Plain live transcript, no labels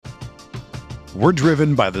We're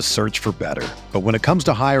driven by the search for better. But when it comes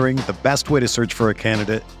to hiring, the best way to search for a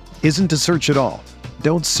candidate isn't to search at all.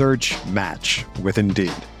 Don't search, match with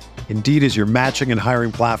Indeed. Indeed is your matching and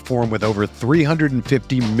hiring platform with over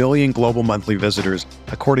 350 million global monthly visitors,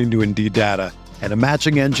 according to Indeed data, and a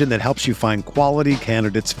matching engine that helps you find quality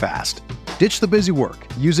candidates fast. Ditch the busy work.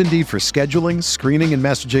 Use Indeed for scheduling, screening, and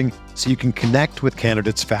messaging so you can connect with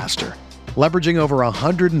candidates faster. Leveraging over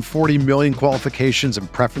 140 million qualifications and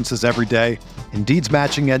preferences every day, Indeed's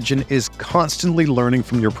matching engine is constantly learning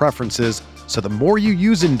from your preferences, so the more you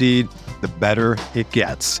use Indeed, the better it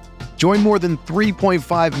gets. Join more than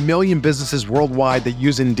 3.5 million businesses worldwide that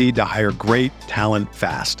use Indeed to hire great talent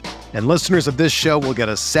fast. And listeners of this show will get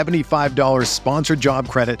a $75 sponsored job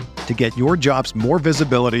credit to get your jobs more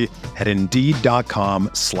visibility at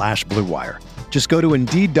Indeed.com/Blue Wire. Just go to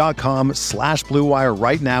Indeed.com/Blue Wire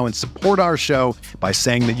right now and support our show by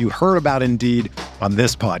saying that you heard about Indeed on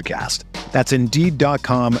this podcast. That's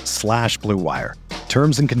Indeed.com/Blue Wire.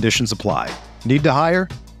 Terms and conditions apply. Need to hire?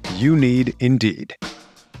 You need Indeed.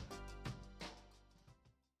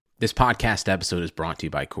 This podcast episode is brought to you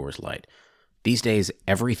by Coors Light. These days,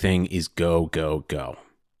 everything is go, go, go.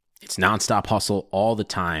 It's nonstop hustle all the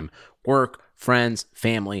time. Work, friends,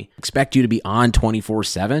 family, expect you to be on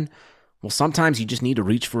 24/7. Well, sometimes you just need to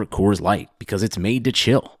reach for a Coors Light because it's made to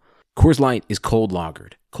chill. Coors Light is cold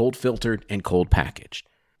lagered, cold filtered, and cold packaged.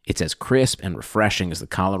 It's as crisp and refreshing as the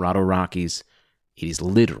Colorado Rockies. It is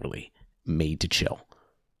literally made to chill.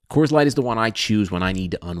 Coors Light is the one I choose when I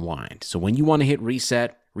need to unwind. So when you want to hit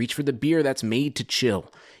reset, reach for the beer that's made to chill.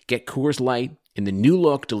 Get Coors Light in the new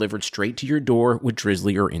look delivered straight to your door with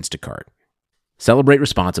Drizzly or Instacart. Celebrate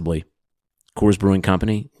responsibly. Coors Brewing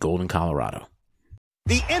Company, Golden, Colorado.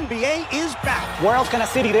 The NBA is back. Where else can a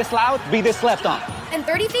city this loud be this slept on? And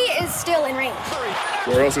 30 feet is still in range.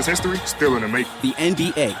 Where else is history still in the making? The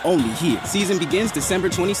NBA, only here. Season begins December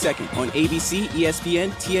 22nd on ABC, ESPN,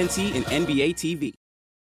 TNT, and NBA TV.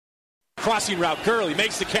 Crossing route, Gurley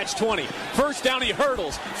makes the catch 20. First down, he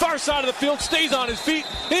hurdles. Far side of the field, stays on his feet.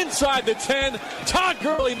 Inside the 10, Todd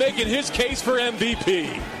Gurley making his case for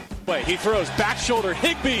MVP. He throws back shoulder.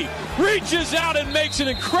 Higbee reaches out and makes an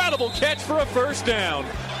incredible catch for a first down.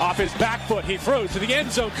 Off his back foot, he throws to the end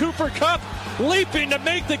zone. Cooper Kupp leaping to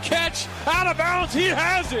make the catch. Out of bounds, he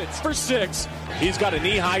has it for 6. He's got a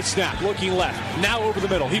knee-high snap, looking left. Now over the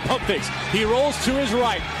middle. He pump fakes. He rolls to his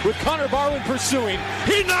right with Connor Barwin pursuing.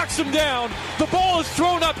 He knocks him down. The ball is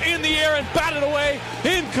thrown up in the air and batted away.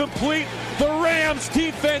 Incomplete. The Rams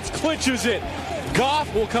defense clinches it.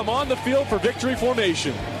 Goff will come on the field for victory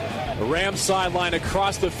formation. The Rams sideline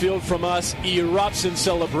across the field from us erupts in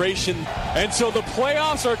celebration. And so the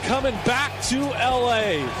playoffs are coming back to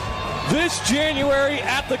LA this January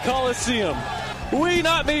at the Coliseum. We,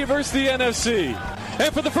 not me, versus the NFC.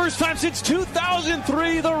 And for the first time since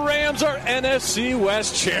 2003, the Rams are NFC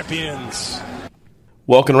West champions.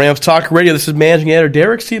 Welcome to Rams Talk Radio. This is Managing Editor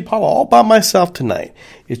Derek C. Apollo, all by myself tonight.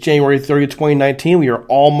 It's January 30th, 2019. We are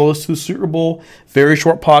almost to the Super Bowl. Very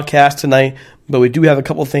short podcast tonight, but we do have a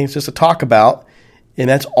couple of things just to talk about, and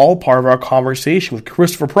that's all part of our conversation with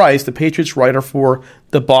Christopher Price, the Patriots writer for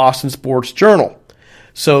the Boston Sports Journal.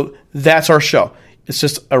 So that's our show. It's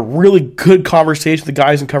just a really good conversation with the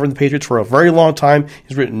guys who covering the Patriots for a very long time.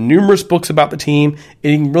 He's written numerous books about the team,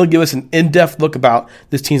 and he can really give us an in-depth look about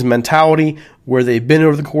this team's mentality, where they've been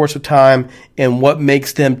over the course of time, and what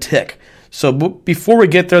makes them tick. So before we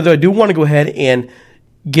get there, though, I do want to go ahead and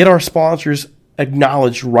get our sponsors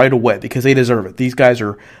acknowledged right away because they deserve it. These guys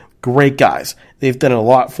are great guys. They've done a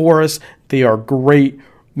lot for us. They are great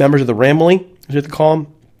members of the Ramblin', as you have to call them.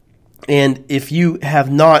 And if you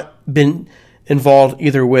have not been involved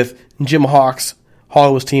either with Jim Hawks'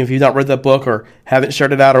 Hollywood's team, if you've not read that book or haven't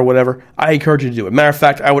shared it out or whatever, I encourage you to do it. Matter of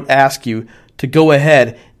fact, I would ask you to go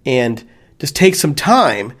ahead and just take some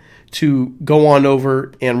time to go on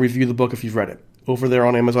over and review the book if you've read it. Over there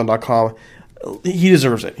on Amazon.com. He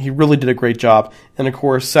deserves it. He really did a great job. And, of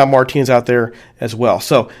course, Sal Martinez out there as well.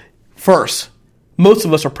 So, first, most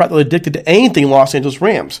of us are practically addicted to anything Los Angeles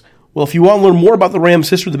Rams. Well, if you want to learn more about the Rams'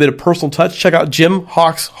 history with a bit of personal touch, check out Jim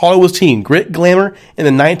Hawks' Hollywood's Team, Grit, Glamour, and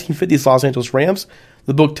the 1950s Los Angeles Rams.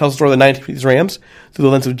 The book tells the story of the 1950s Rams through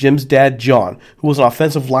the lens of Jim's dad, John, who was an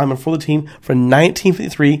offensive lineman for the team from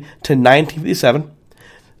 1953 to 1957.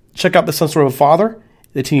 Check out The Son Story of a Father,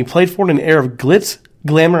 the team he played for in an era of glitz,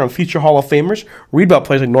 glamour, and future Hall of Famers. Read about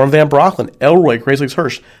players like Norm Van Brocklin, Elroy, Crazy Legs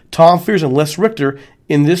Hirsch, Tom Fears, and Les Richter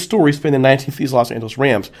in this story spanning the 1950s Los Angeles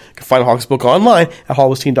Rams. You can find Hawks' book online at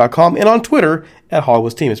HollywoodTeam.com and on Twitter at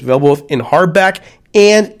HollywoodTeam. It's available both in hardback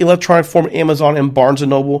and electronic form at Amazon and Barnes &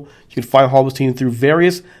 Noble. You can find Hollywood's Team through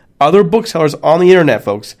various other booksellers on the internet,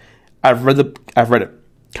 folks. I've read it cover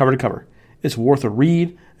to cover. It's worth a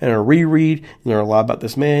read and a reread. You learn a lot about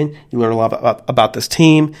this man. You learn a lot about this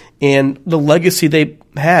team and the legacy they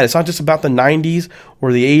had. It's not just about the 90s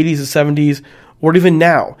or the 80s, the 70s, or even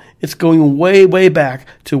now. It's going way, way back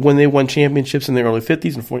to when they won championships in the early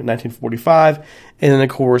 50s in 1945. And then, of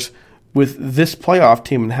course, with this playoff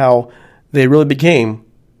team and how they really became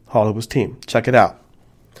Hollywood's team. Check it out.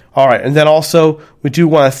 All right, and then also, we do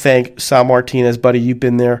want to thank Sal Martinez, buddy. You've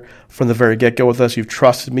been there from the very get-go with us. You've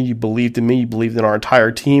trusted me. You believed in me. You believed in our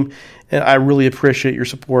entire team, and I really appreciate your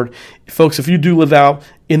support. Folks, if you do live out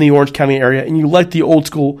in the Orange County area and you like the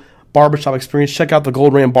old-school barbershop experience, check out the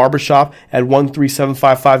Golden Ram Barbershop at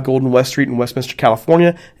 13755 Golden West Street in Westminster,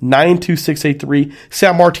 California, 92683.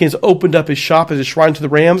 Sal Martinez opened up his shop as a shrine to the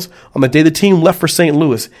Rams on the day the team left for St.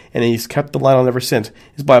 Louis, and he's kept the line on ever since.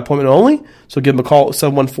 It's by appointment only, so give him a call at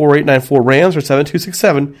 714-894-RAMS or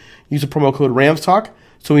 7267. Use the promo code RAMSTALK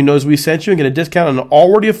so he knows we sent you and get a discount on an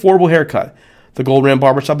already affordable haircut. The Golden Ram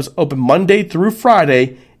Barbershop is open Monday through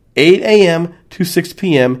Friday, 8 a.m. to 6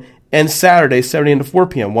 p.m., and Saturday, 7 a.m. to 4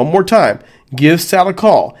 p.m. One more time, give Sal a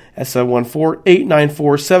call at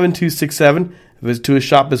 714-894-7267. A visit to his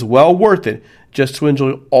shop is well worth it just to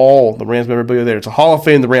enjoy all the Rams memorabilia there. It's a Hall of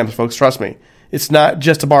Fame, the Rams, folks, trust me. It's not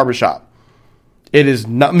just a barbershop. It is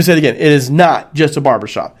not, let me say it again, it is not just a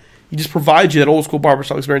barbershop. He just provides you that old school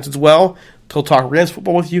barbershop experience as well. He'll talk Rams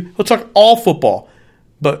football with you. He'll talk all football,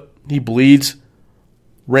 but he bleeds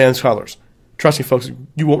Rams colors. Trust me, folks,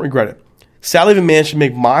 you won't regret it. Sal even managed to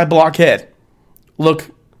make my blockhead look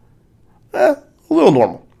a little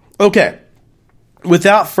normal. Okay,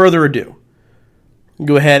 without further ado,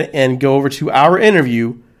 go ahead and go over to our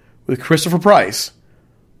interview with Christopher Price,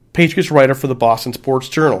 Patriots writer for the Boston Sports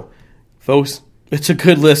Journal. Folks, it's a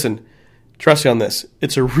good listen. Trust me on this.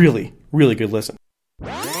 It's a really, really good listen.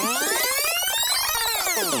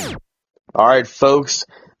 All right, folks,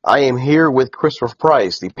 I am here with Christopher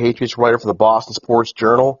Price, the Patriots writer for the Boston Sports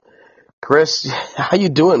Journal. Chris, how you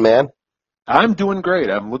doing, man? I'm doing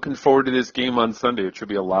great. I'm looking forward to this game on Sunday. It should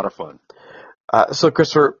be a lot of fun. So,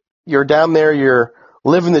 Christopher, you're down there. You're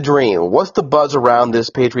living the dream. What's the buzz around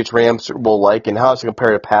this Patriots-Rams Super Bowl like, and how does it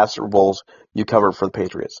compare to past Super Bowls you covered for the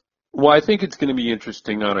Patriots? Well, I think it's going to be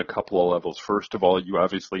interesting on a couple of levels. First of all, you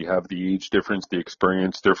obviously have the age difference, the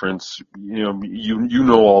experience difference. You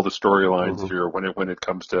know all the storylines here when it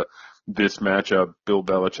comes to this matchup. Bill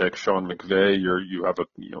Belichick, Sean McVay. You have a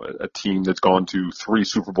team that's gone to 3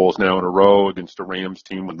 Super Bowls now in a row against a Rams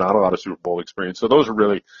team with not a lot of Super Bowl experience. So those are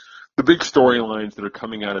really the big storylines that are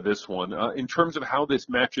coming out of this one. In terms of how this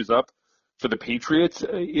matches up for the Patriots,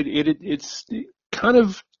 it's kind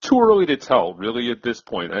of too early to tell, really, at this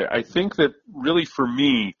point. I think that, really, for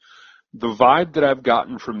me, the vibe that I've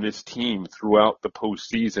gotten from this team throughout the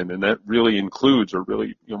postseason, and that really includes, or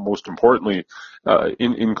really, most importantly,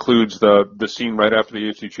 includes the scene right after the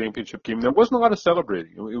AFC Championship game. There wasn't a lot of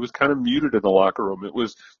celebrating. It was kind of muted in the locker room.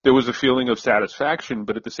 There was a feeling of satisfaction,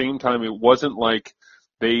 but at the same time, it wasn't like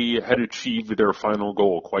they had achieved their final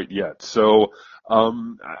goal quite yet. So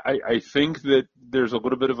I think that there's a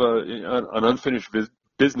little bit of an unfinished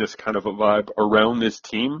business kind of a vibe around this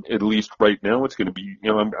team, at least right now. It's going to be,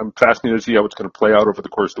 I'm fascinated to see how it's going to play out over the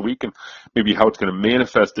course of the week and maybe how it's going to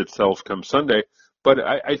manifest itself come Sunday. But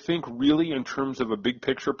I think really in terms of a big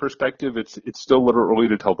picture perspective, it's still a little early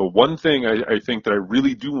to tell. The one thing I think that I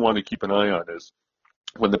really do want to keep an eye on is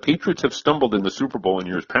when the Patriots have stumbled in the Super Bowl in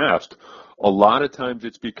years past, a lot of times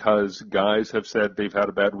it's because guys have said they've had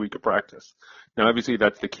a bad week of practice. Now, obviously,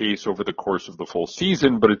 that's the case over the course of the full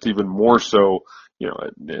season, but it's even more so,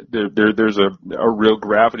 there's a real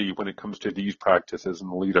gravity when it comes to these practices in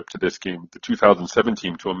the lead up to this game. The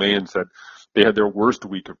 2017 to a man said they had their worst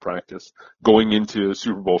week of practice going into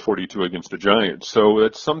Super Bowl 42 against the Giants. So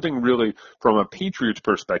it's something really, from a Patriots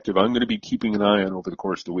perspective, I'm going to be keeping an eye on over the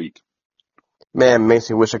course of the week. Man, makes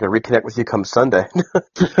me wish I could reconnect with you come Sunday.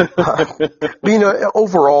 But,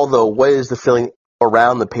 overall, though, what is the feeling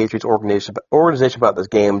around the Patriots organization about this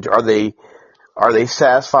game? Are they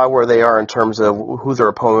satisfied where they are in terms of who their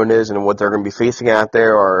opponent is and what they're going to be facing out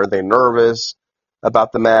there, or are they nervous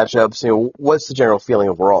about the matchups? What's the general feeling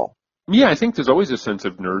overall? Yeah, I think there's always a sense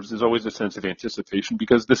of nerves. There's always a sense of anticipation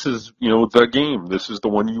because this is, the game. This is the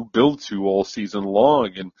one you build to all season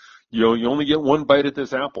long, and you only get one bite at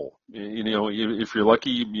this apple. If you're lucky,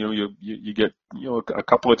 you get a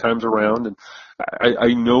couple of times around, and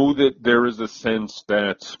I know that there is a sense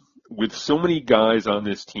that with so many guys on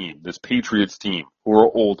this team, this Patriots team, who are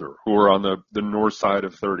older, who are on the north side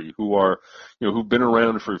of 30, who are who've been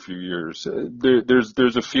around for a few years,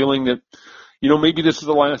 there's a feeling that maybe this is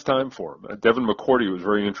the last time for him. Devin McCourty was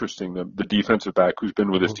very interesting, the defensive back who's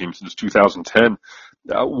been with his team since 2010,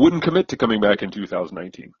 wouldn't commit to coming back in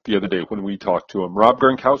 2019 the other day when we talked to him. Rob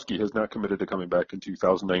Gronkowski has not committed to coming back in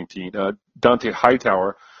 2019. Dante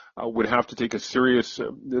Hightower would have to take a serious,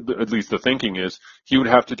 at least the thinking is, he would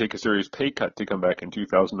have to take a serious pay cut to come back in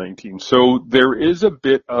 2019. So there is a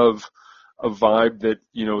bit of a vibe that,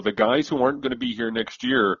 the guys who aren't going to be here next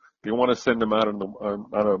year, they want to send them out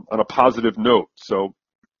on a positive note. So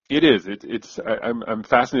it is. I'm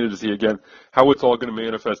fascinated to see again how it's all going to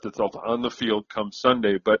manifest itself on the field come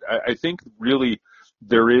Sunday. But I think really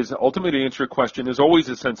there is, ultimately to answer your question, there's always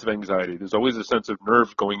a sense of anxiety. There's always a sense of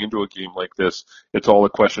nerve going into a game like this. It's all a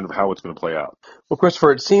question of how it's going to play out. Well,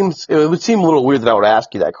 Christopher, it would seem a little weird that I would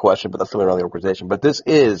ask you that question, but that's something around the organization. But this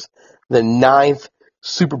is the 9th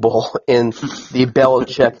Super Bowl in the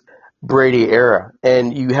Belichick Brady era,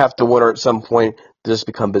 and you have to wonder at some point, does this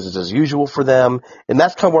become business as usual for them? And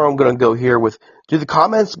that's kind of where I'm going to go here with, do the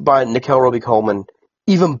comments by Nickel Roby-Coleman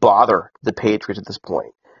even bother the Patriots at this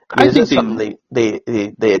point? I mean, is it something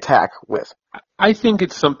they attack with? I think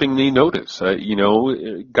it's something they notice.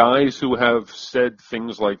 Guys who have said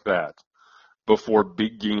things like that before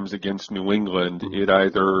big games against New England, it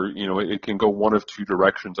either, it can go one of two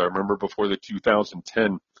directions. I remember before the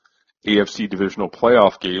 2010 AFC divisional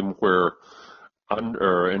playoff game where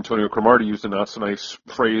Antonio Cromartie used a not so nice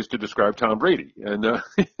phrase to describe Tom Brady, and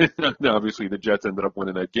obviously the Jets ended up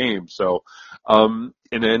winning that game. So, and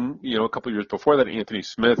then a couple of years before that, Anthony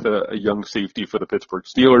Smith, a young safety for the Pittsburgh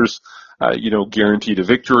Steelers, guaranteed a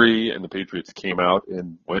victory, and the Patriots came out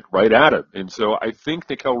and went right at him. And so I think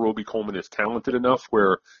Nickel Roby-Coleman is talented enough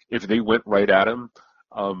where if they went right at him,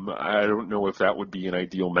 I don't know if that would be an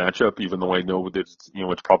ideal matchup, even though I know that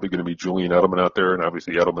it's probably going to be Julian Edelman out there, and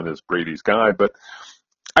obviously Edelman is Brady's guy. But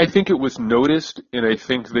I think it was noticed, and I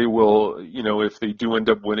think they will, if they do end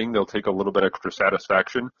up winning, they'll take a little bit extra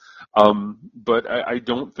satisfaction. But I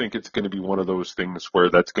don't think it's going to be one of those things where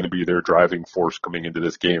that's going to be their driving force coming into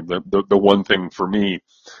this game. The one thing for me,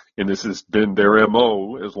 and this has been their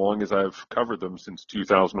MO as long as I've covered them since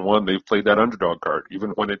 2001, they've played that underdog card, even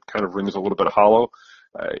when it kind of rings a little bit hollow.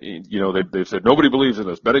 They've said, nobody believes in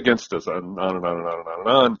us, bet against us, on and on and on and on and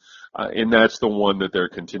on. And that's the one that they're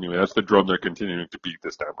continuing. That's the drum they're continuing to beat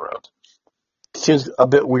this time around. Seems a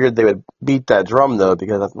bit weird they would beat that drum, though,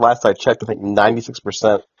 because last I checked, I think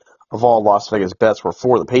 96% of all Las Vegas bets were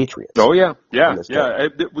for the Patriots. Oh, yeah.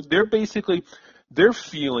 They're basically, their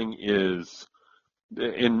feeling is,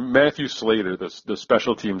 and Matthew Slater, the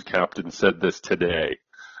special teams captain, said this today,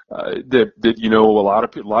 that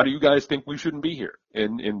a lot of you guys think we shouldn't be here,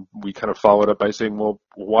 and we kind of followed up by saying, well,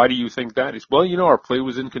 why do you think that? It's, well, our play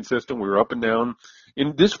was inconsistent, we were up and down,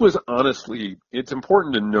 and this was honestly, it's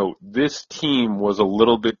important to note, this team was a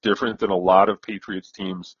little bit different than a lot of Patriots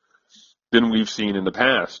teams than we've seen in the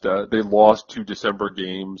past. They lost 2 December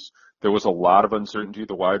games. There was a lot of uncertainty at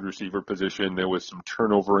the wide receiver position. There was some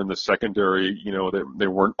turnover in the secondary. They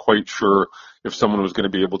weren't quite sure if someone was going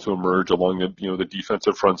to be able to emerge along the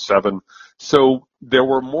defensive front seven. So there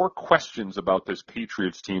were more questions about this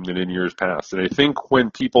Patriots team than in years past. And I think when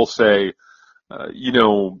people say,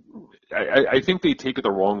 I think they take it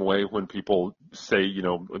the wrong way when people say,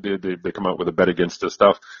 they come out with a bet against us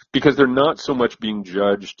stuff, because they're not so much being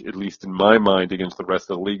judged, at least in my mind, against the rest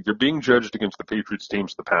of the league. They're being judged against the Patriots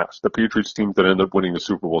teams of the past, the Patriots teams that ended up winning the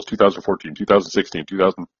Super Bowls, 2014, 2016,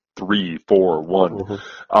 2003, 4, 1.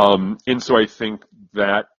 Mm-hmm. And so I think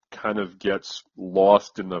that kind of gets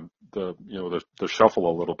lost in the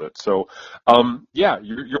shuffle a little bit. So,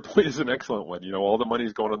 your point is an excellent one. All the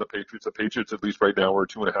money's going on the Patriots. The Patriots, at least right now, are a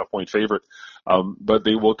 2.5-point favorite. But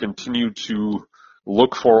they will continue to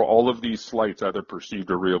look for all of these slights, either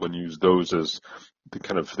perceived or real, and use those as the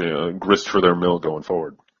kind of grist for their mill going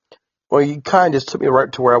forward. Well, you kind of just took me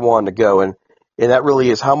right to where I wanted to go, and that really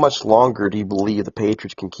is, how much longer do you believe the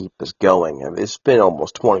Patriots can keep this going? I mean, it's been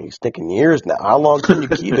almost 20 stinking years now. How long can you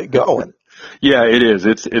keep it going? Yeah, it is.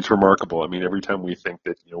 It's remarkable. I mean, every time we think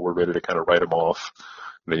that we're ready to kind of write them off,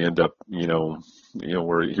 they end up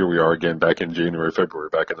here we are again back in January, February,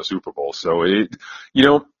 back in the Super Bowl. So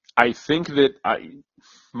I think that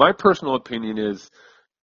my personal opinion is,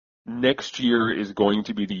 next year is going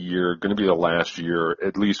to be the last year,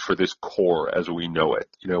 at least for this core as we know it.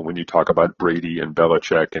 When you talk about Brady and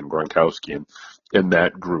Belichick and Gronkowski and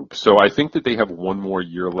that group. So I think that they have one more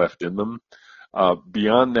year left in them.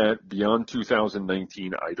 Beyond that, beyond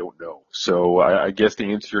 2019, I don't know. So I guess to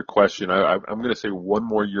answer your question, I'm going to say one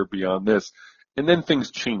more year beyond this, and then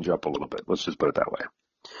things change up a little bit. Let's just put it that way.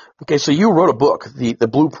 Okay, so you wrote a book, The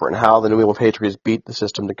Blueprint, How the New England Patriots Beat the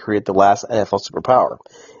System to Create the Last NFL Superpower.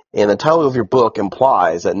 And the title of your book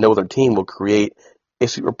implies that no other team will create a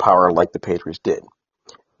superpower like the Patriots did.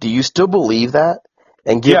 Do you still believe that?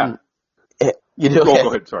 And given, Go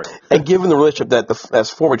ahead, sorry. And given the relationship that's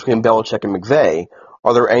formed between Belichick and McVay,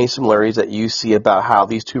 are there any similarities that you see about how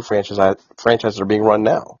these two franchises are being run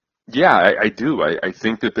now? Yeah, I do. I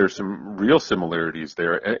think that there's some real similarities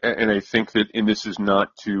there. And I think that, and this is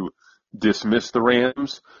not to dismiss the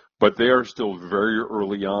Rams, but they are still very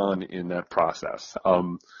early on in that process.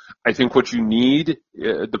 I think what you need,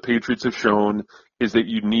 the Patriots have shown, is that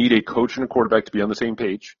you need a coach and a quarterback to be on the same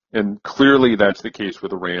page. And clearly that's the case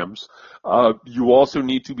with the Rams. You also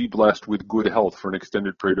need to be blessed with good health for an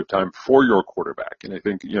extended period of time for your quarterback. And I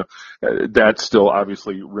think, that still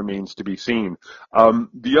obviously remains to be seen.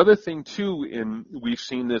 The other thing too, and we've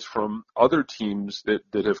seen this from other teams that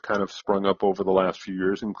have kind of sprung up over the last few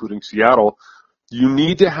years, including Seattle, you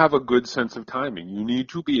need to have a good sense of timing. You need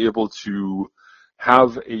to be able to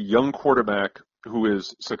have a young quarterback who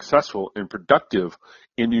is successful and productive,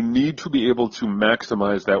 and you need to be able to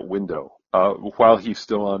maximize that window while he's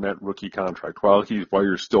still on that rookie contract, while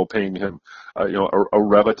you're still paying him, a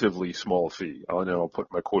relatively small fee. I'll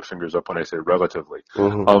put my quote fingers up when I say relatively.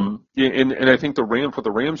 Mm-hmm. And I think what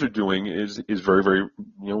the Rams are doing is very, very,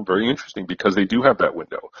 very interesting because they do have that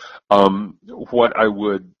window. What I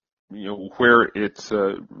would, where it's,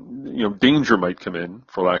 danger might come in,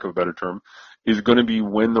 for lack of a better term, is going to be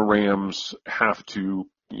when the Rams have to,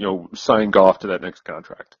 sign Goff to that next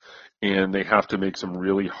contract. And they have to make some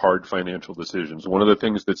really hard financial decisions. One of the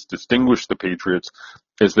things that's distinguished the Patriots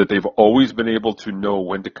is that they've always been able to know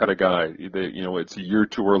when to cut a guy. It's a year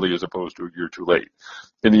too early as opposed to a year too late.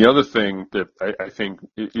 And the other thing that I think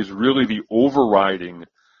is really the overriding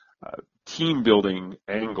team building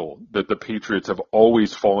angle that the Patriots have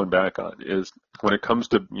always fallen back on is when it comes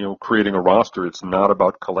to, creating a roster, it's not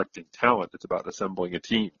about collecting talent. It's about assembling a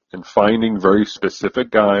team and finding very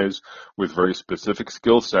specific guys with very specific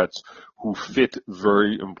skill sets who fit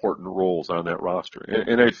very important roles on that roster.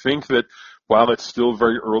 And I think that while it's still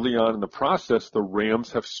very early on in the process, the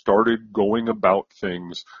Rams have started going about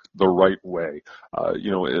things the right way.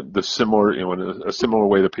 In a similar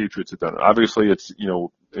way the Patriots have done it. Obviously, it's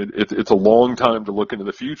a long time to look into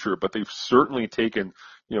the future, but they've certainly taken,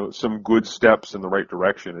 some good steps in the right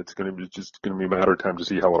direction. It's going to be a matter of time to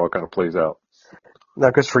see how it all kind of plays out.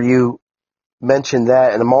 Now, Chris, for you mentioned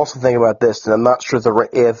that, and I'm also thinking about this, and I'm not sure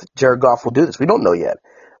if Jared Goff will do this. We don't know yet,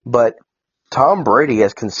 but Tom Brady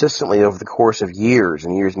has consistently, over the course of years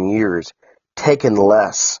and years and years, taken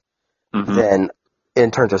less than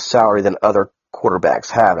in terms of salary than other quarterbacks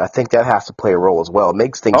have. And I think that has to play a role as well. It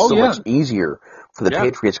makes things much easier for the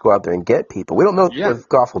Patriots to go out there and get people. We don't know if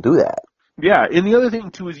Goff will do that. Yeah, and the other thing,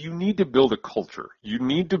 too, is you need to build a culture. You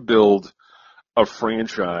need to build a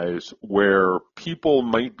franchise where people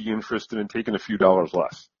might be interested in taking a few dollars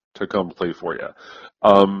less to come play for you.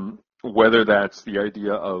 Whether that's the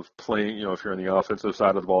idea of playing, if you're on the offensive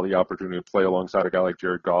side of the ball, the opportunity to play alongside a guy like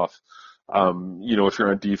Jared Goff. If you're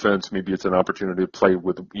on defense, maybe it's an opportunity to play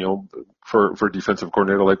with, for a defensive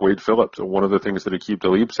coordinator like Wade Phillips. So one of the things that Aqib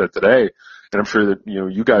Talib said today, and I'm sure that,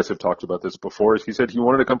 you guys have talked about this before, is he said he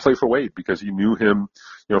wanted to come play for Wade because he knew him,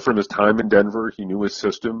 from his time in Denver. He knew his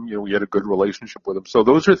system. He had a good relationship with him. So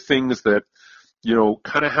those are things that,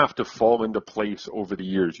 kind of have to fall into place over the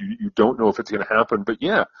years. You don't know if it's going to happen, but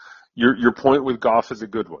yeah, your point with Goff is a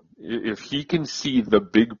good one. If he can see the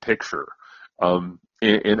big picture,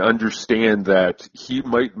 and understand that he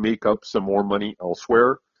might make up some more money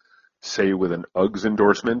elsewhere, say with an Uggs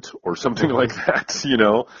endorsement or something like that,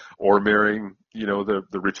 or marrying,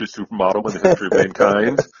 the richest supermodel in the history of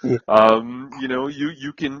mankind.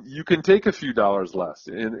 You can take a few dollars less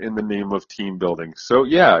in the name of team building. So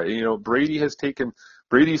yeah, Brady's taken,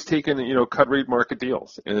 cut rate market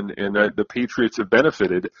deals, and the Patriots have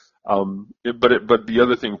benefited. But the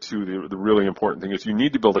other thing too, the really important thing is you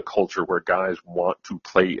need to build a culture where guys want to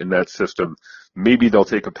play in that system. Maybe they'll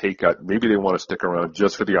take a pay cut. Maybe they want to stick around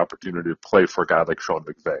just for the opportunity to play for a guy like Sean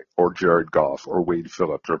McVay or Jared Goff or Wade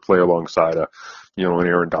Phillips, or play alongside an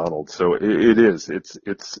Aaron Donald. So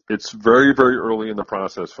it's very, very early in the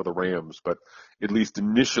process for the Rams, but at least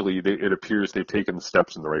initially it appears they've taken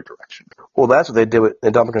steps in the right direction. Well, that's what they did with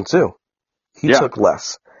Ndamukong Suh. He took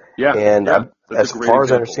less. Yeah. And as far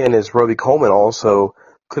as I understand is Roby Coleman also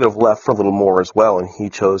could have left for a little more as well, and he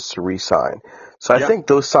chose to re-sign. So I think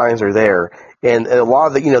those signs are there. And a lot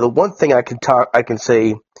of the one thing I can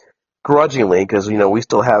say grudgingly, because, we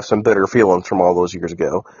still have some bitter feelings from all those years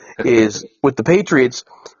ago, is with the Patriots,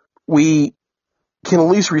 we can at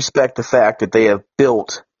least respect the fact that they have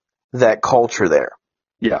built that culture there.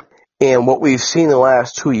 Yeah. And what we've seen in the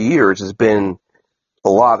last 2 years has been a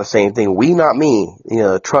lot of the same thing. We, not me.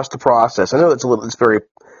 Trust the process. I know it's very,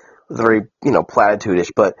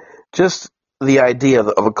 platitude-ish, but just the idea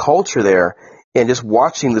of a culture there, and just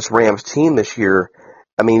watching this Rams team this year.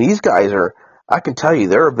 I mean, these guys are. I can tell you,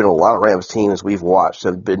 there have been a lot of Rams teams we've watched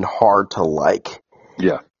that have been hard to like.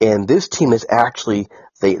 Yeah. And this team is actually.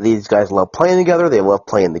 These guys love playing together. They love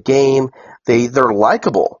playing the game. They're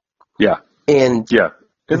likable. Yeah. And yeah.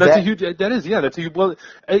 And that's a huge. That's a huge. Well,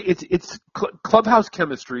 it's clubhouse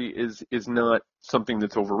chemistry is not something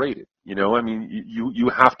that's overrated. I mean, you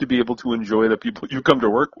have to be able to enjoy the people you come to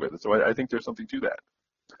work with. So I think there's something to that.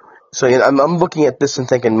 So I'm looking at this and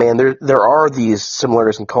thinking, man, there are these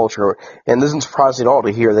similarities in culture, and it isn't surprising at all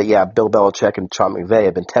to hear that Bill Belichick and Sean McVay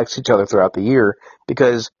have been texting each other throughout the year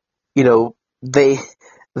because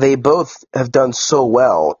they both have done so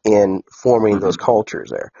well in forming those cultures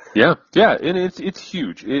there. Yeah, and it's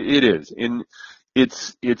huge. It is, and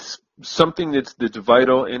it's something that's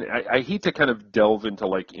vital. And I hate to kind of delve into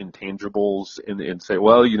like intangibles and say,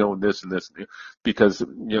 well, this and this, because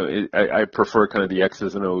I prefer kind of the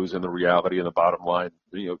X's and O's and the reality and the bottom line,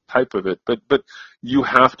 type of it. But you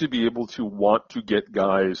have to be able to want to get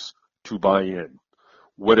guys to buy in,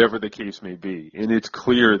 whatever the case may be. And it's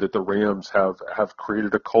clear that the Rams have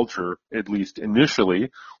created a culture, at least initially,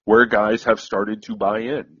 where guys have started to buy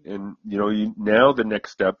in. And, now the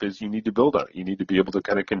next step is you need to build on it. You need to be able to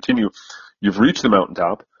kind of continue. You've reached the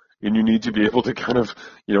mountaintop, and you need to be able to kind of,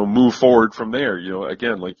 move forward from there.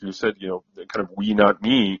 Again, like you said, kind of we, not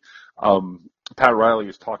me. Pat Riley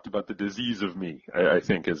has talked about the disease of me, I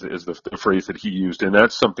think is the phrase that he used. And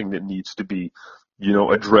that's something that needs to be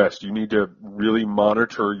addressed. You need to really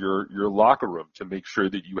monitor your locker room to make sure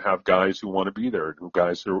that you have guys who want to be there,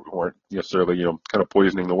 guys who aren't necessarily, kind of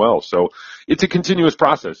poisoning the well. So it's a continuous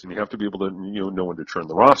process, and you have to be able to, know when to turn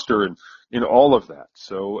the roster and all of that.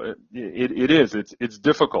 So it's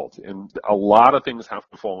difficult, and a lot of things have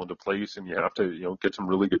to fall into place, and you have to, get some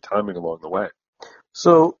really good timing along the way.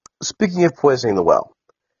 So speaking of poisoning the well,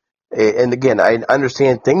 and again, I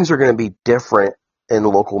understand things are going to be different in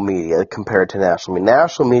local media compared to national media.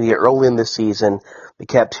 National media early in the season, we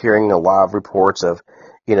kept hearing a lot of reports of,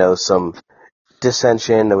 some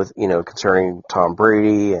dissension with, concerning Tom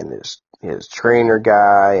Brady and his trainer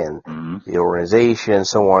guy and the organization and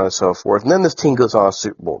so on and so forth. And then this team goes on a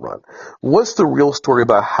Super Bowl run. What's the real story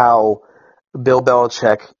about how Bill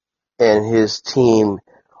Belichick and his team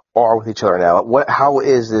are with each other now? How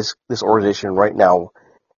is this organization right now,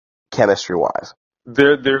 chemistry-wise?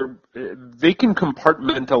 They can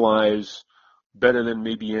compartmentalize better than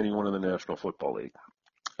maybe anyone in the National Football League.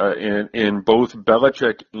 And both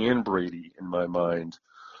Belichick and Brady, in my mind,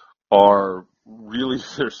 are really,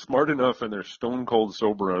 they're smart enough and they're stone cold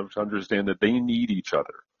sober enough to understand that they need each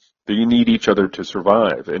other. They need each other to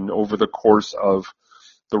survive. And over the course of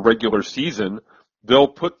the regular season, they'll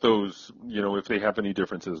put those, if they have any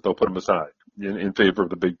differences, they'll put them aside in favor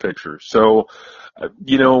of the big picture. So,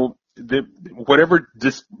 whatever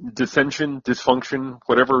dissension, dysfunction,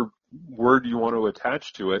 whatever word you want to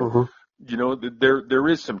attach to it, there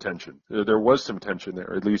is some tension. There was some tension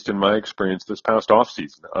there, at least in my experience this past off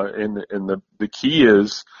season. And the key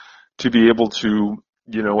is to be able to,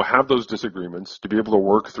 have those disagreements, to be able to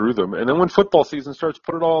work through them. And then when football season starts,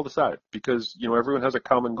 put it all aside because, everyone has a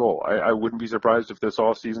common goal. I wouldn't be surprised if this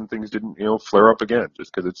off season things didn't, flare up again,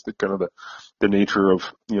 just because it's the nature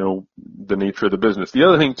of, the nature of the business. The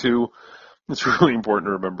other thing too, it's really important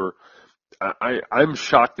to remember, I'm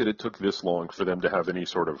shocked that it took this long for them to have any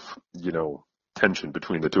sort of, tension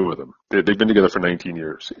between the two of them. They've been together for 19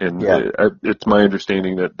 years. And it's my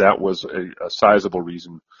understanding that was a sizable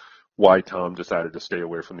reason why Tom decided to stay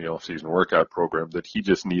away from the off-season workout program, that he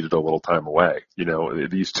just needed a little time away.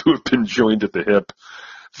 These two have been joined at the hip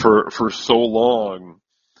for so long.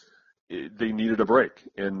 They needed a break.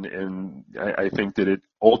 And I think that it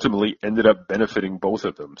ultimately ended up benefiting both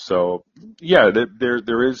of them. So yeah,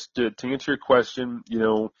 there is, to answer your question,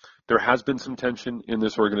 there has been some tension in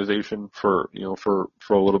this organization for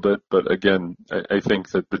a little bit. But again, I think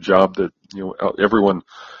that the job that, everyone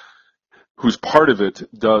who's part of it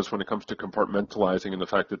does when it comes to compartmentalizing, and the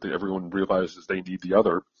fact that everyone realizes they need the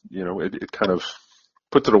other, it kind of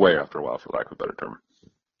puts it away after a while, for lack of a better term.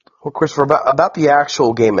 Well, Christopher, about the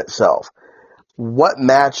actual game itself, what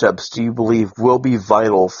matchups do you believe will be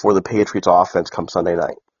vital for the Patriots offense come Sunday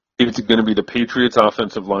night? It's going to be the Patriots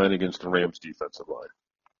offensive line against the Rams defensive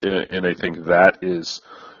line. And I think that is,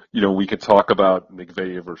 we could talk about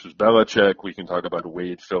McVay versus Belichick. We can talk about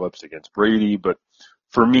Wade Phillips against Brady, but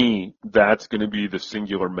for me, that's going to be the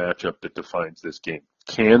singular matchup that defines this game.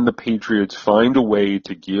 Can the Patriots find a way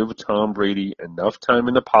to give Tom Brady enough time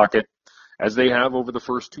in the pocket as they have over the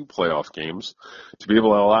first 2 playoff games, to be able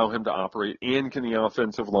to allow him to operate, and can the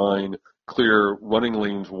offensive line clear running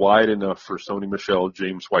lanes wide enough for Sony Michel,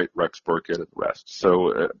 James White, Rex Burkhead, and the rest.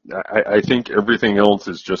 So I think everything else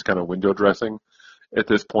is just kind of window dressing at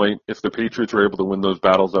this point. If the Patriots are able to win those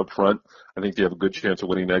battles up front, I think they have a good chance of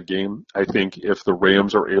winning that game. I think if the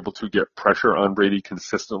Rams are able to get pressure on Brady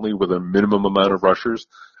consistently with a minimum amount of rushers,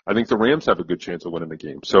 I think the Rams have a good chance of winning the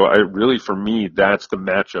game. So for me, that's the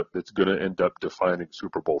matchup that's going to end up defining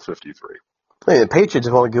Super Bowl 53. I mean, the Patriots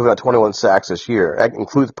have only given out 21 sacks this year. That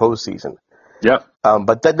includes postseason. Yeah.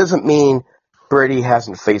 But that doesn't mean Brady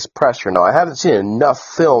hasn't faced pressure. Now, I haven't seen enough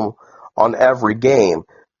film on every game,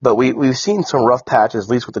 but we've seen some rough patches, at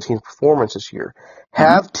least with the team's performance this year.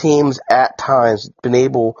 Have teams at times been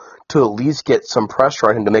able to at least get some pressure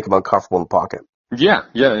on him to make him uncomfortable in the pocket? Yeah,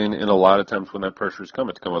 and a lot of times when that pressure has come,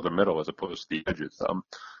 it's come out the middle as opposed to the edges,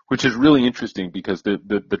 which is really interesting because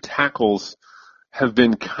the tackles have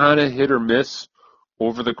been kind of hit or miss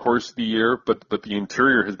over the course of the year, but the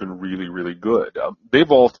interior has been really, really good.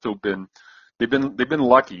 They've also been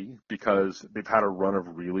lucky because they've had a run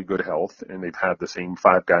of really good health, and they've had the same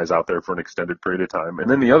 5 guys out there for an extended period of time. And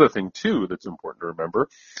then the other thing too that's important to remember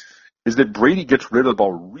is that Brady gets rid of the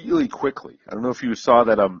ball really quickly. I don't know if you saw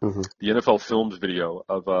that the NFL Films video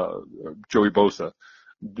of Joey Bosa,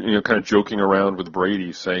 kind of joking around with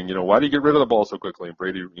Brady, saying, why do you get rid of the ball so quickly? And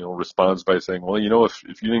Brady, responds by saying, well,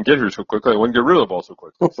 if you didn't get here so quickly, I wouldn't get rid of the ball so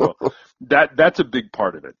quickly. So that's a big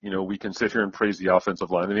part of it. We can sit here and praise the offensive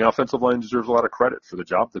line, and the offensive line deserves a lot of credit for the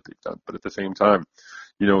job that they've done. But at the same time,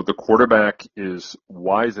 the quarterback is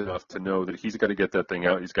wise enough to know that he's got to get that thing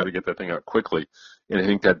out. He's got to get that thing out quickly. And I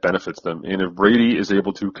think that benefits them. And if Brady is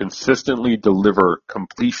able to consistently deliver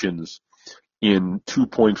completions in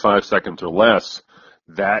 2.5 seconds or less,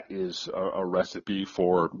 that is a recipe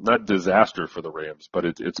for not disaster for the Rams, but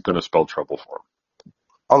it's going to spell trouble for them.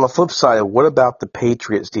 On the flip side, what about the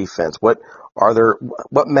Patriots defense? What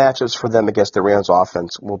matchups for them against the Rams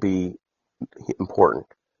offense will be important?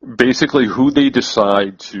 Basically, who they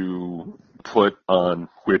decide to put on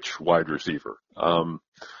which wide receiver.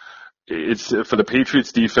 It's for the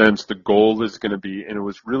Patriots defense, the goal is going to be, and it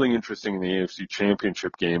was really interesting in the AFC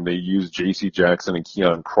Championship game, they used J.C. Jackson and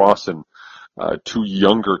Keon Crossan, 2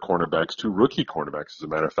 younger cornerbacks, 2 rookie cornerbacks, as a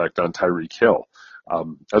matter of fact, on Tyreek Hill,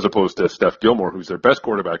 as opposed to Steph Gilmore, who's their best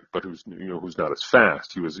quarterback, but who's not as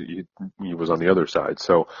fast. He was on the other side.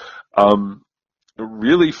 So,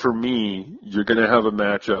 really, for me, you're going to have a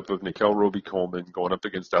matchup of Nickel Roby-Coleman going up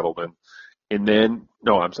against Edelman, and then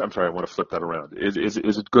I'm sorry, I want to flip that around. Is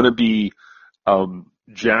it going to be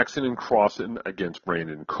Jackson and Crossan against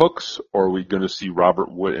Brandon Cooks, or are we going to see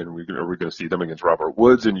Robert Wood, and are we going to see them against Robert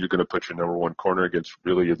Woods, and you're going to put your number 1 corner against,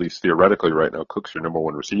 really, at least theoretically right now, Cooks your number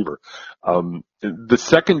 1 receiver? The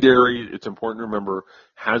secondary, it's important to remember,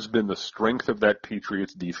 has been the strength of that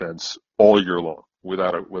Patriots defense all year long,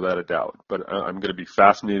 without a doubt. But I'm going to be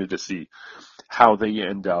fascinated to see how they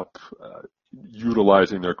end up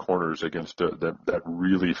utilizing their corners against that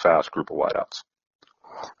really fast group of wideouts.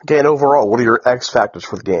 Okay, and overall, what are your X factors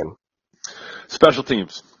for the game? Special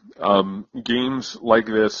teams. Games like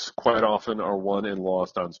this quite often are won and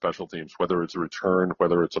lost on special teams, whether it's a return,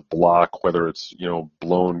 whether it's a block, whether it's,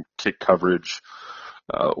 blown kick coverage,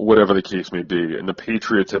 whatever the case may be. And the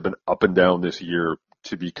Patriots have been up and down this year,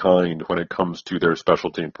 to be kind, when it comes to their special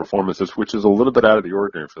team performances, which is a little bit out of the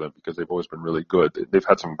ordinary for them because they've always been really good. They've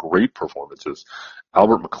had some great performances.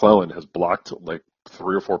 Albert McClellan has blocked like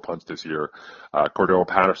 3 or 4 punts this year. Cordero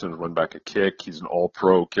Patterson run back a kick. He's an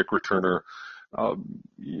all-pro kick returner.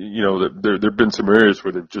 There have been some areas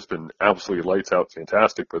where they've just been absolutely lights out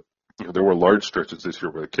fantastic, but there were large stretches this year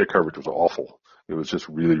where the kick coverage was awful. It was just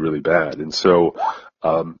really, really bad. And so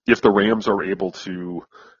if the Rams are able to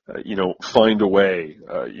find a way,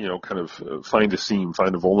 find a seam,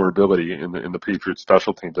 find a vulnerability in the Patriots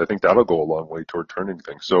special teams, I think that'll go a long way toward turning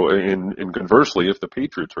things. So, and conversely, if the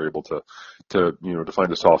Patriots are able to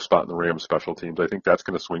find a soft spot in the Rams special teams, I think that's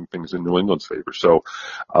going to swing things in New England's favor. So,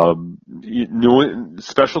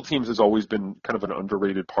 special teams has always been kind of an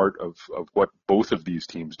underrated part of what both of these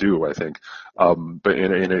teams do, I think. But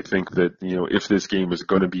I think that, if this game is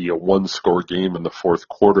going to be a 1-score game in the fourth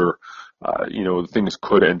quarter, things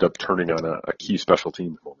could end up turning on a key special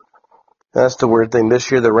teams moment. That's the weird thing. This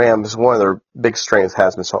year, the Rams, one of their big strengths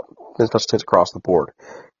has been special teams across the board.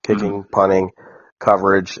 Kicking, punting,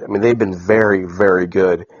 coverage. I mean, they've been very, very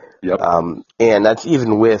good. Yep. And that's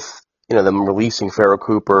even with, them releasing Pharoh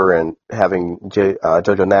Cooper and having JoJo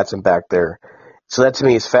Natson back there. So that to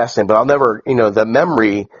me is fascinating. But I'll never, the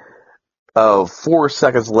memory of 4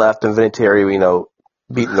 seconds left and Vinatieri,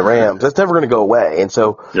 beating the Rams. That's never going to go away. And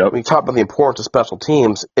so when you talk about the importance of special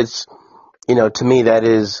teams, it's, to me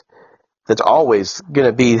that's always going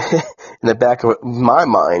to be in the back of my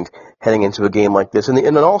mind heading into a game like this. And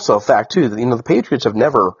then also a fact too, that, the Patriots have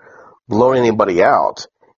never blown anybody out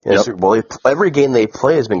in the Super Bowl. Every game they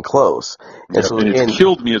play has been close. And so it's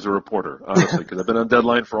killed me as a reporter, honestly, because I've been on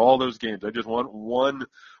deadline for all those games. I just want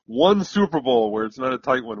one Super Bowl where it's not a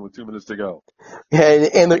tight one with 2 minutes to go. Yeah,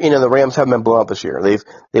 and the Rams haven't been blown out this year.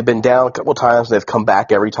 They've been down a couple times. They've come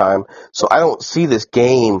back every time. So I don't see this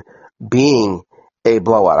game being a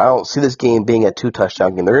blowout. I don't see this game being a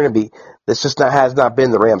 2-touchdown game. They're going to be. This just has not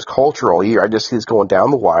been the Rams' culture all year. I just see this going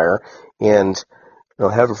down the wire, and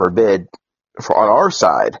heaven forbid, on our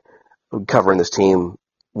side, covering this team,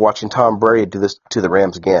 watching Tom Brady do this to the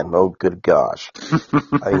Rams again. Oh, good gosh!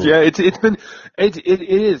 It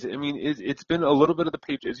is. I mean, it's been a little bit of the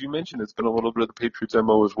Patriots, as you mentioned. It's been a little bit of the Patriots'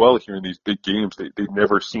 MO as well here in these big games. They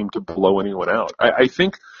never seem to blow anyone out. I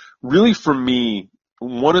think, really, for me,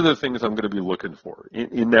 one of the things I'm going to be looking for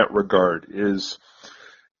in that regard is,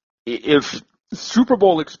 if Super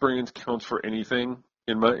Bowl experience counts for anything,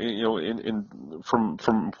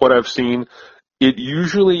 from what I've seen, it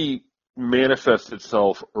usually manifests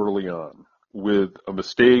itself early on with a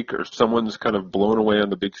mistake or someone's kind of blown away on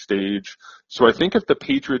the big stage. So I think if the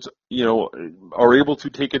Patriots, are able to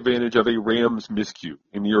take advantage of a Rams miscue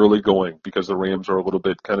in the early going, because the Rams are a little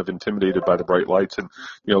bit kind of intimidated by the bright lights and,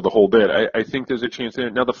 the whole bit, I think there's a chance there.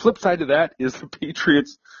 Now, the flip side of that is the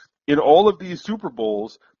Patriots, in all of these Super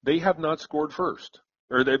Bowls, they have not scored first,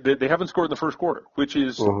 or they haven't scored in the first quarter, which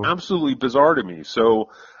is absolutely bizarre to me. So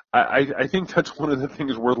I think that's one of the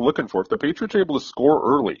things worth looking for. If the Patriots are able to score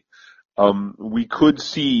early, we could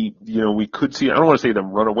see, I don't want to say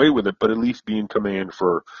them run away with it, but at least be in command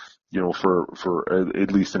for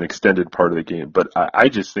at least an extended part of the game. But I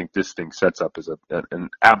just think this thing sets up as an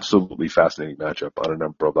absolutely fascinating matchup on a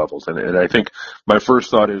number of levels. And I think my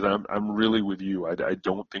first thought is I'm really with you. I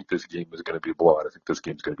don't think this game is going to be a blowout. I think this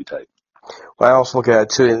game is going to be tight. Well, I also look at it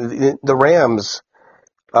too. The Rams,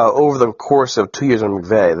 over the course of 2 years under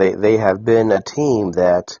McVay, they have been a team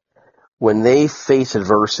that, when they face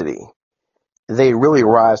adversity, they really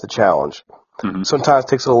rise to the challenge. Mm-hmm. Sometimes it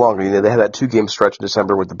takes a little longer. They had that 2-game stretch in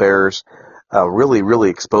December with the Bears, really,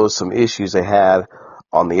 really exposed some issues they had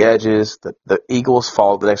on the edges. The Eagles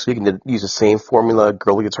followed the next week and did use the same formula.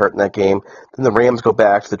 Gurley gets hurt in that game. Then the Rams go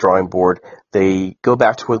back to the drawing board. They go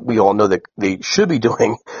back to what we all know that they should be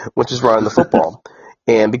doing, which is running the football.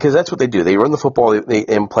 And because that's what they do. They run the football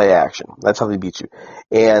and play action. That's how they beat you.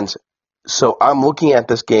 And so I'm looking at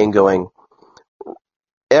this game going,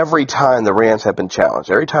 every time the Rams have been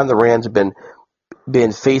challenged, every time the Rams have been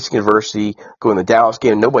facing adversity, going to the Dallas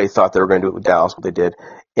game, nobody thought they were going to do it with Dallas, but they did.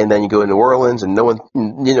 And then you go to New Orleans, and no one,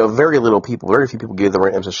 very few people gave the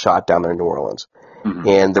Rams a shot down there in New Orleans. Mm-hmm.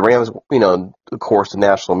 And the Rams, of course, the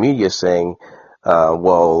national media is saying,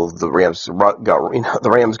 the Rams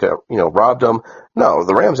got robbed them. No,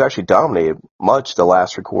 the Rams actually dominated much the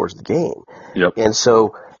last 3 quarters of the game. Yep. And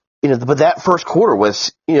so, but that first quarter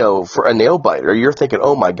was, for a nail biter. You're thinking,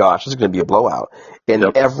 oh my gosh, this is going to be a blowout.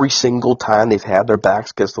 And every single time they've had their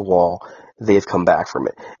backs against the wall, they've come back from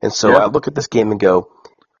it. And so I look at this game and go,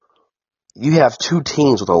 you have 2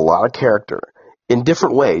 teams with a lot of character in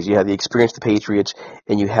different ways. You have the experience of the Patriots,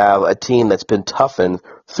 and you have a team that's been toughened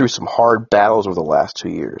through some hard battles over the last 2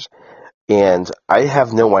 years. And I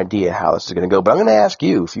have no idea how this is going to go, but I'm going to ask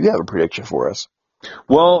you if you have a prediction for us.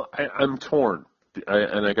 Well, I'm torn.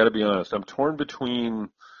 And I got to be honest, I'm torn between,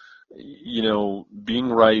 being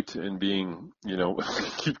right and being,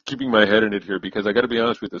 keeping my head in it here, because I got to be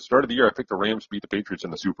honest with you. At the start of the year, I picked the Rams to beat the Patriots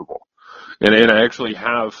in the Super Bowl. And I actually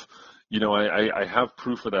have, I have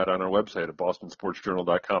proof of that on our website at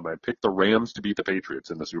bostonsportsjournal.com. I picked the Rams to beat the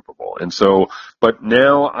Patriots in the Super Bowl. And so, but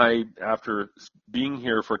now after being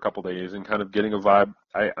here for a couple days and kind of getting a vibe,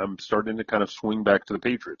 I'm starting to kind of swing back to the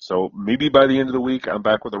Patriots. So maybe by the end of the week, I'm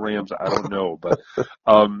back with the Rams. I don't know, but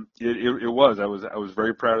I was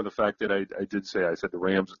very proud of the fact that I said the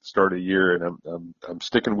Rams at the start of the year, and I'm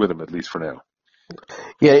sticking with them at least for now.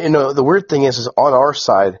 Yeah, the weird thing is on our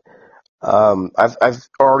side, I've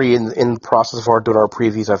already in the process of doing our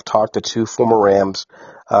previews, I've talked to 2 former Rams,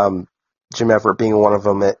 Jim Everett being one of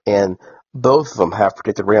them, and both of them have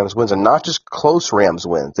predicted Rams wins, and not just close Rams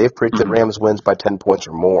wins. They've predicted Rams wins by 10 points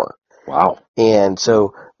or more. Wow. And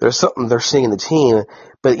so there's something they're seeing in the team,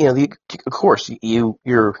 but of course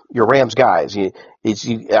you're Rams guys.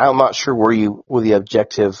 I'm not sure where the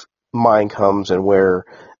objective mind comes and where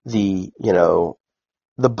the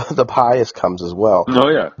bias comes as well. Oh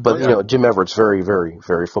yeah. But Jim Everett's very, very,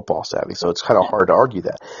 very football savvy, so it's kind of hard to argue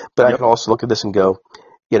that. But I can also look at this and go,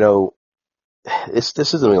 this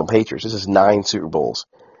isn't the New England Patriots. This is 9 Super Bowls.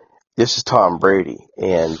 This is Tom Brady,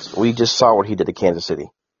 and we just saw what he did to Kansas City.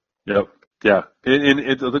 Yep. Yeah.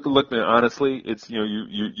 And look, man, honestly, it's,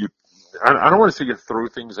 I don't want to say you throw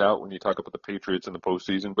things out when you talk about the Patriots in the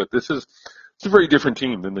postseason, but it's a very different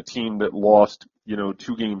team than the team that lost, 2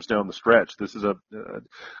 games down the stretch. This is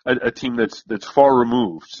a team that's far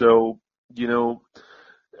removed. So,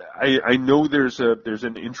 I know there's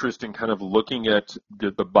an interest in kind of looking at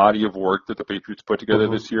the body of work that the Patriots put together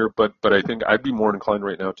this year, but I think I'd be more inclined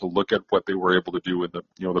right now to look at what they were able to do in the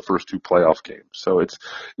the first 2 playoff games. So it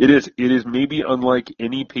is maybe unlike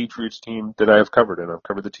any Patriots team that I have covered, and I've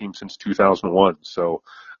covered the team since 2001. So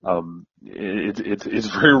it's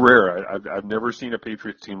very rare. I've never seen a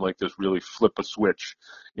Patriots team like this really flip a switch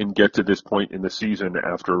and get to this point in the season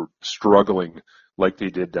after struggling like they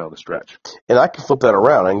did down the stretch. And I can flip that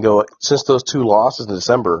around and go, since those 2 losses in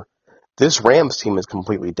December, this Rams team is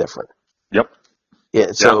completely different. Yep.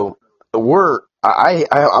 Yeah. So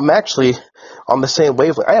I'm actually on the same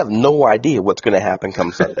wavelength. I have no idea what's going to happen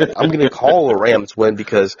come Sunday. I'm going to call the Rams win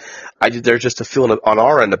because there's just a feeling on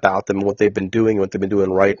our end about them and what they've been doing and what they've been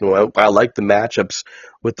doing right. And I like the matchups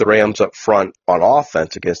with the Rams up front on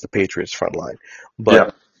offense against the Patriots front line.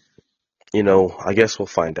 But, I guess we'll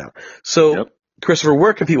find out. So, Christopher,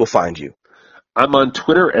 where can people find you? I'm on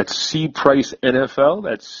Twitter at CPriceNFL.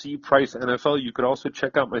 That's CPriceNFL. You could also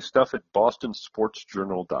check out my stuff at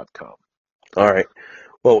BostonSportsJournal.com. All right.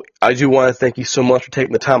 Well, I do want to thank you so much for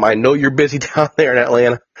taking the time. I know you're busy down there in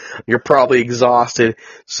Atlanta. You're probably exhausted.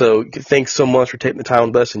 So thanks so much for taking the time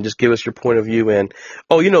with us and just give us your point of view. And,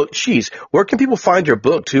 where can people find your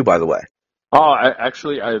book, too, by the way? I've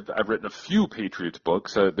written a few Patriots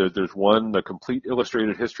books. There's one, The Complete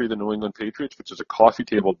Illustrated History of the New England Patriots, which is a coffee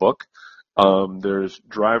table book. There's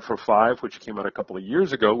Drive for 5, which came out a couple of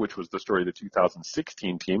years ago, which was the story of the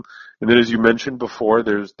 2016 team. And then, as you mentioned before,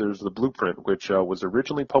 there's The Blueprint, which was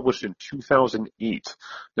originally published in 2008.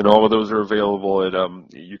 And all of those are available at,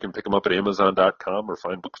 you can pick them up at Amazon.com or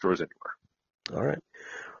find bookstores anywhere. All right.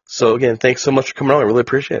 So, again, thanks so much for coming on. I really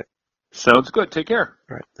appreciate it. Sounds good. Take care.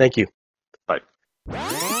 All right. Thank you. Bye.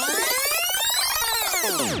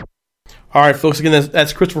 All right, folks. Again,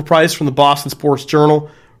 that's Christopher Price from the Boston Sports Journal.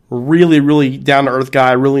 Really, really down-to-earth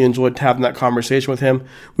guy. Really enjoyed having that conversation with him.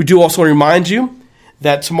 We do also want to remind you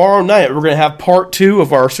that tomorrow night we're going to have part 2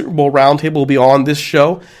 of our Super Bowl Roundtable. Will be on this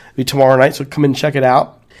show. It'll be tomorrow night, so come in and check it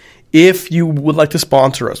out. If you would like to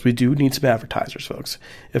sponsor us, we do need some advertisers, folks.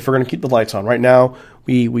 If we're going to keep the lights on. Right now,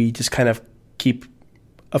 we just kind of keep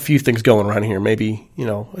a few things going around here. Maybe,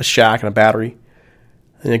 a shack and a battery.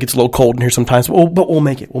 And it gets a little cold in here sometimes. But we'll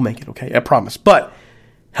make it. We'll make it, okay? I promise. But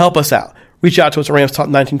help us out. Reach out to us at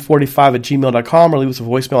ramstalk1945@gmail.com or leave us a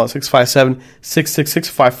voicemail at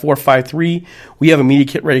 657-666-5453. We have a media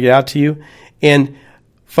kit ready to get out to you. And,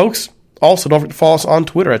 folks, also don't forget to follow us on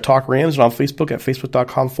Twitter at Talk Rams and on Facebook at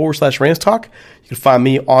facebook.com/RamsTalk. You can find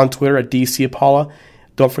me on Twitter at DC Apollo.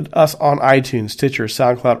 Don't forget us on iTunes, Stitcher,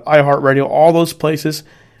 SoundCloud, iHeartRadio, all those places.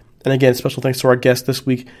 And, again, special thanks to our guest this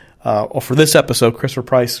week, or for this episode, Christopher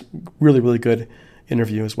Price. Really, really good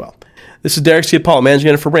interview as well. This is Derek C. Apollo, managing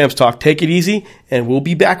editor for Rams Talk. Take it easy, and we'll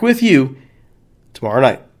be back with you tomorrow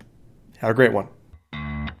night. Have a great one.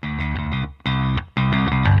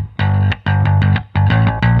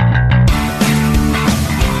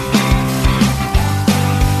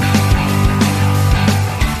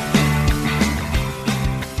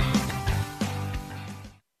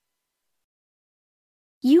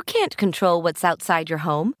 You can't control what's outside your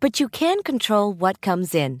home, but you can control what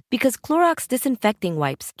comes in. Because Clorox disinfecting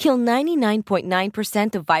wipes kill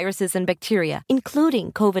 99.9% of viruses and bacteria,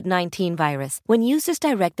 including COVID-19 virus, when used as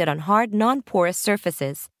directed on hard, non-porous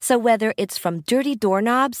surfaces. So whether it's from dirty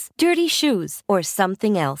doorknobs, dirty shoes, or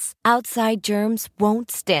something else, outside germs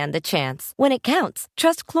won't stand a chance. When it counts,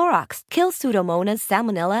 trust Clorox. Kill Pseudomonas,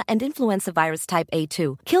 Salmonella, and influenza virus type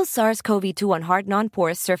A2. Kill SARS-CoV-2 on hard,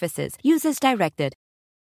 non-porous surfaces. Use as directed.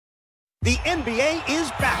 The NBA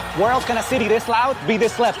is back. Where else can a city this loud be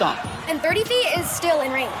this slept on? And 30 feet is still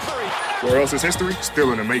in range. Where else is history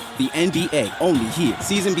still in the making? The NBA, only here.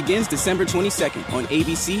 Season begins December 22nd on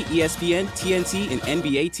ABC, ESPN, TNT, and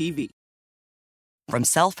NBA TV. From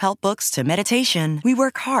self-help books to meditation, we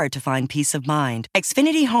work hard to find peace of mind.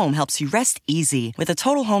 Xfinity Home helps you rest easy with a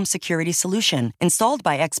total home security solution. Installed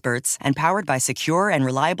by experts and powered by secure and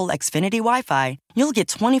reliable Xfinity Wi-Fi, you'll get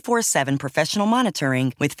 24/7 professional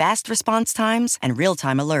monitoring with fast response times and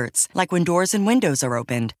real-time alerts, like when doors and windows are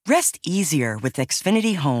opened. Rest easier with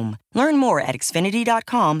Xfinity Home. Learn more at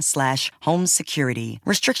xfinity.com/homesecurity.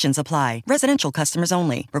 Restrictions apply. Residential customers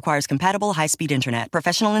only. Requires compatible high-speed internet.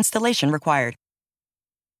 Professional installation required.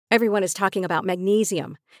 Everyone is talking about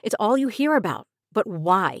magnesium. It's all you hear about. But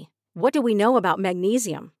why? What do we know about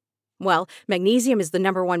magnesium? Well, magnesium is the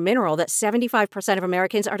number one mineral that 75% of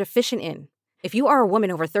Americans are deficient in. If you are a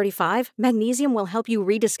woman over 35, magnesium will help you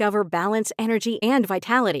rediscover balance, energy, and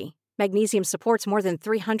vitality. Magnesium supports more than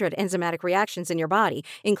 300 enzymatic reactions in your body,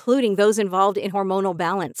 including those involved in hormonal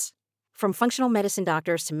balance. From functional medicine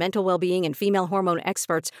doctors to mental well-being and female hormone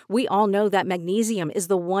experts, we all know that magnesium is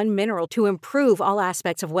the one mineral to improve all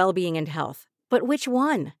aspects of well-being and health. But which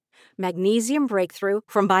one? Magnesium Breakthrough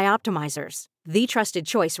from Bioptimizers, the trusted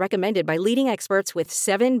choice recommended by leading experts with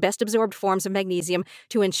 7 best-absorbed forms of magnesium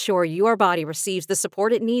to ensure your body receives the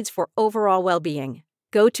support it needs for overall well-being.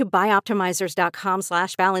 Go to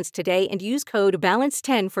bioptimizers.com/balance today and use code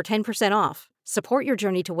BALANCE10 for 10% off. Support your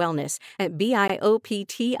journey to wellness at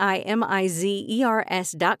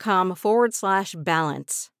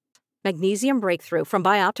bioptimizers.com/balance. Magnesium Breakthrough from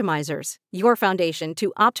Bioptimizers, your foundation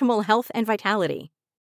to optimal health and vitality.